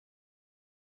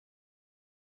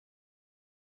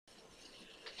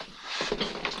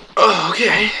Oh,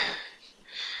 okay.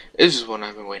 This is one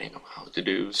I've been waiting a while to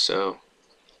do, so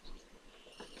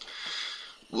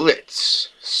let's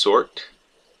sort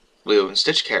Lilo and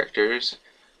Stitch characters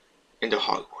into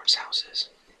Hogwarts houses.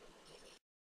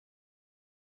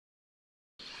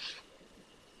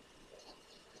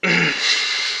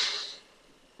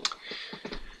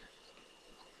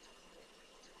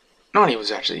 Nani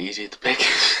was actually easy to pick.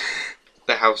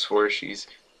 The house for she's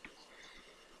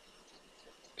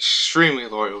extremely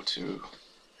loyal to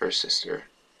her sister.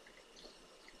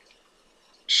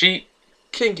 She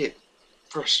can get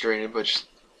frustrated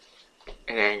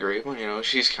and angry, but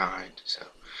she's kind. So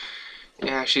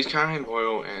yeah, she's kind,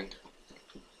 loyal, and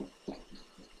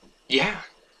yeah,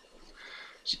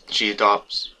 she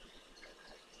adopts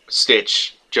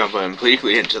Stitch, Jumbo, and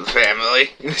Pleakley into the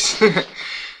family.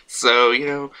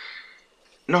 So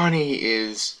Nani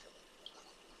is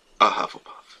a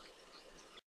Hufflepuff.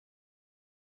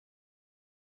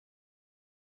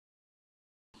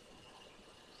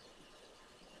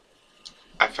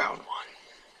 I found one.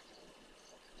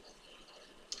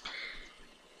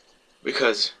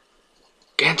 Because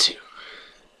Gantu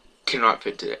cannot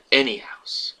fit into any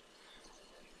house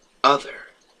other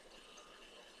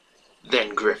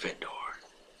than Gryffindor.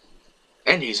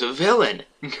 And he's a villain.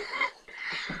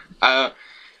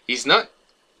 He's not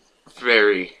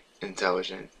very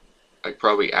intelligent. Like,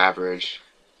 probably average.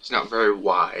 He's not very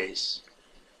wise.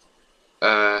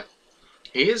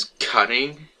 He is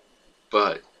cunning,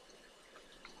 but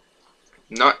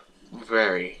not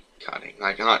very cunning.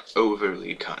 Like, not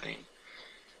overly cunning.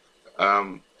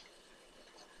 He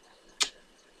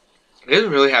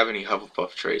doesn't really have any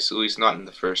Hufflepuff traits, at least not in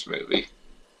the first movie.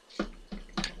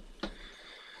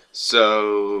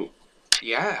 So,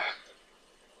 yeah.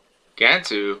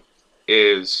 Gantu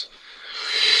is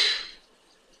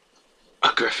a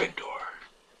Gryffindor.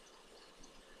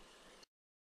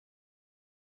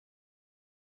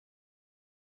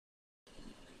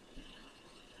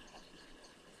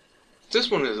 This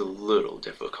one is a little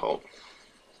difficult.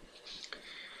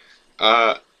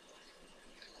 I'm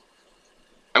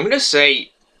gonna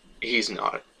say he's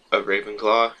not a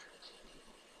Ravenclaw,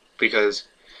 because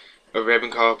a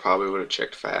Ravenclaw probably would have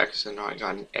checked facts and not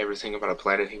gotten everything about a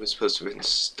planet he was supposed to have been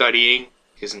studying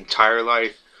his entire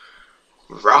life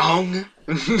wrong.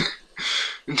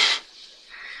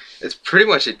 It's pretty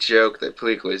much a joke that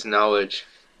Pleakley's knowledge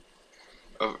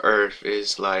of Earth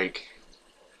is like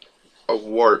a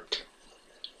warped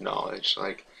knowledge,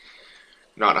 like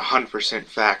not 100%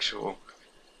 factual.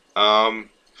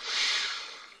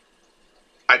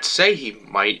 I'd say he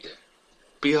might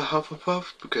be a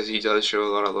Hufflepuff because he does show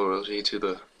a lot of loyalty to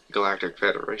the Galactic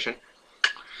Federation.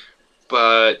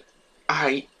 But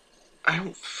I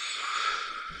don't.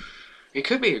 He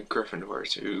could be a Gryffindor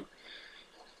too.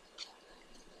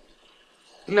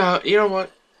 No, you know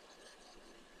what?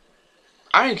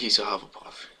 I think he's a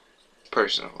Hufflepuff,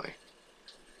 personally.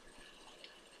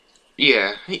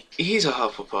 Yeah, he's a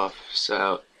Hufflepuff,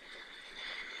 so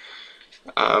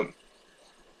um,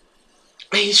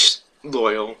 he's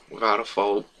loyal without a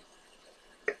fault.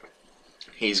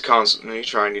 He's constantly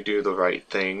trying to do the right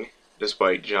thing,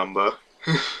 despite Jumba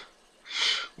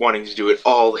wanting to do it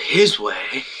all his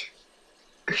way.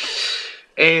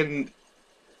 And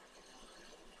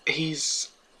he's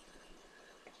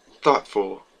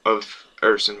thoughtful of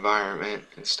Earth's environment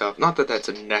and stuff. Not that that's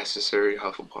a necessary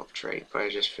Hufflepuff trait, but I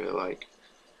just feel like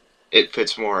it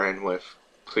fits more in with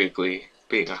Pleakley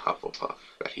being a Hufflepuff,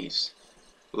 that he's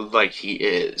like he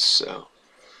is. So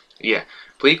yeah,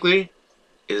 Pleakley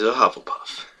is a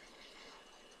Hufflepuff.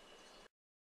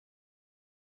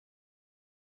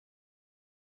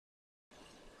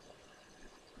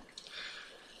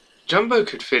 Jumbo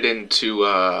could fit into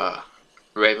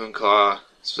Ravenclaw,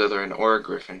 Slytherin, or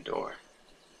Gryffindor.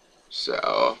 So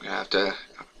I'm gonna have to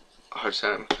hard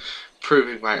time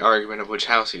proving my argument of which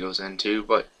house he goes into,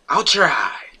 but I'll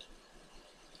try.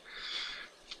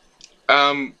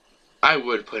 I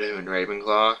would put him in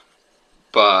Ravenclaw,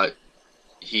 but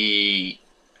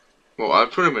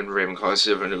I'd put him in Ravenclaw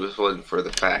if it wasn't for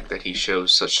the fact that he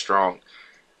shows such strong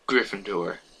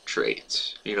Gryffindor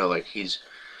traits. Like he's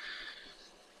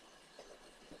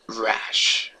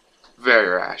rash, very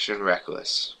rash and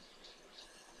reckless,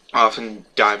 often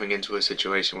diving into a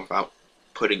situation without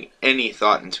putting any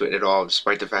thought into it at all,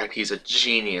 despite the fact he's a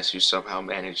genius who somehow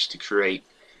managed to create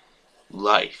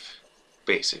life,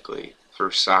 basically,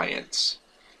 through science.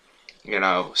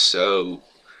 So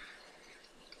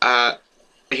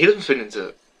he doesn't fit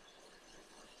into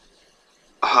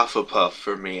Hufflepuff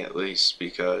for me, at least,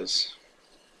 because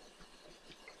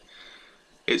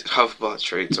his Hufflepuff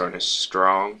traits aren't as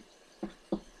strong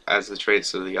as the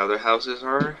traits of the other houses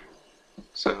are.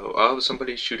 So, oh,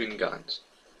 somebody's shooting guns.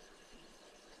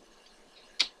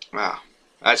 Wow,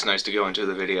 that's nice to go into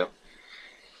the video.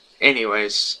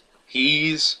 Anyways,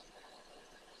 he's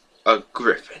a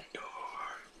Gryffindor.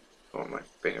 Oh, my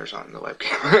finger's on the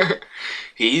webcam.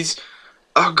 He's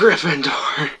a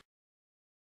Gryffindor.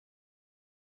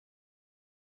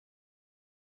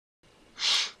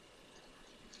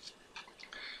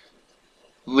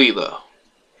 Lilo.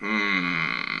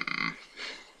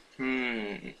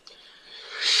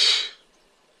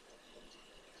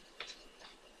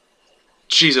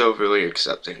 She's overly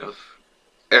accepting of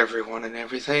everyone and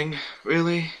everything,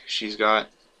 really. She's got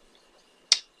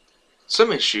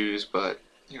some issues, but,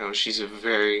 you know, she's a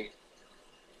very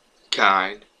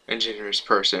kind and generous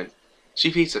person. She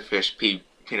feeds the fish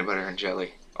peanut butter and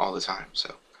jelly all the time,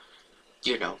 so,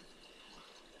 you know,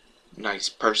 nice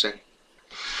person.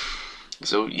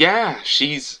 So, yeah,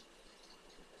 she's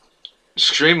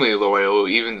extremely loyal,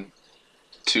 even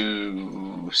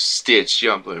to Stitch,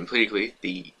 Jumbo, and Pleakley,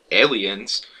 the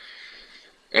aliens,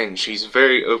 and she's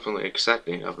very openly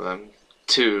accepting of them,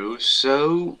 too,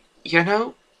 so, you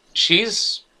know,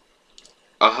 she's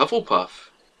a Hufflepuff.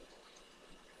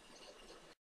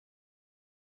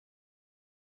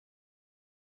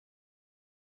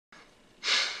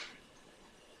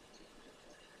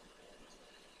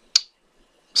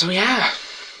 So yeah,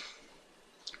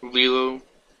 Lilo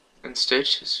and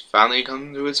Stitch has finally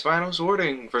come to its final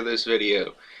sorting for this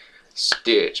video.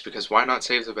 Stitch, because why not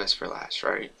save the best for last,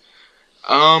 right?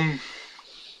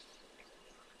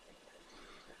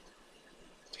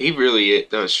 He really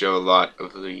does show a lot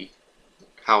of the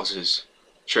house's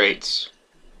traits.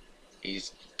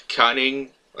 He's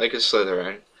cunning like a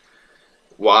Slytherin,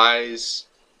 wise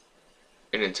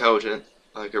and intelligent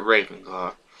like a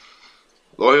Ravenclaw,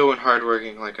 loyal and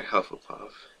hardworking like a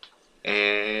Hufflepuff,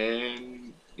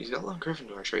 and he's got a lot of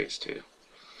Gryffindor traits too.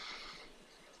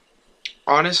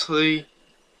 Honestly,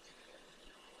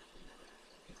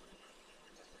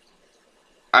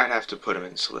 I'd have to put him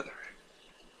in Slytherin.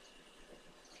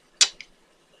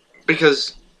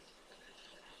 Because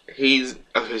he's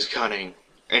of his cunning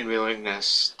and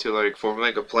willingness to like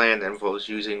formulate a plan that involves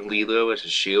using Lilo as a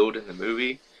shield in the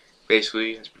movie,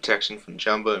 basically as protection from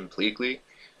Jumbo and Pleakley.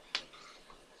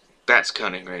 That's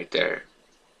cunning right there,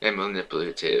 and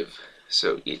manipulative.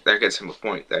 So that gets him a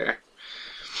point there.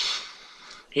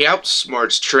 He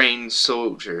outsmarts trained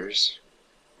soldiers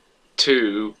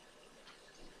to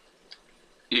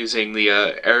using the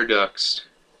air ducts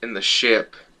in the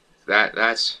ship.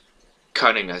 That's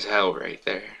cunning as hell right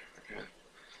there.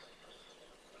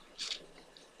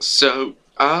 So,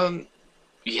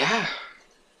 yeah,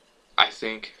 I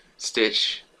think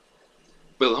Stitch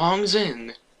belongs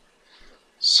in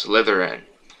Slytherin.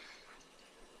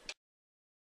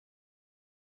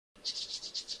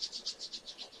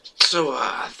 So,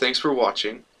 thanks for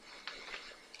watching.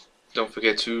 Don't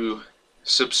forget to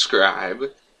subscribe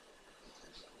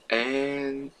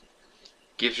and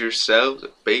give yourselves a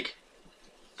big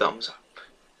thumbs up.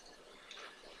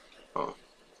 Oh.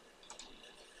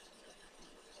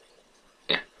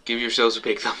 Yeah, give yourselves a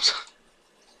big thumbs up.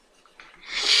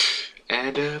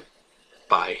 And,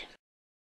 bye.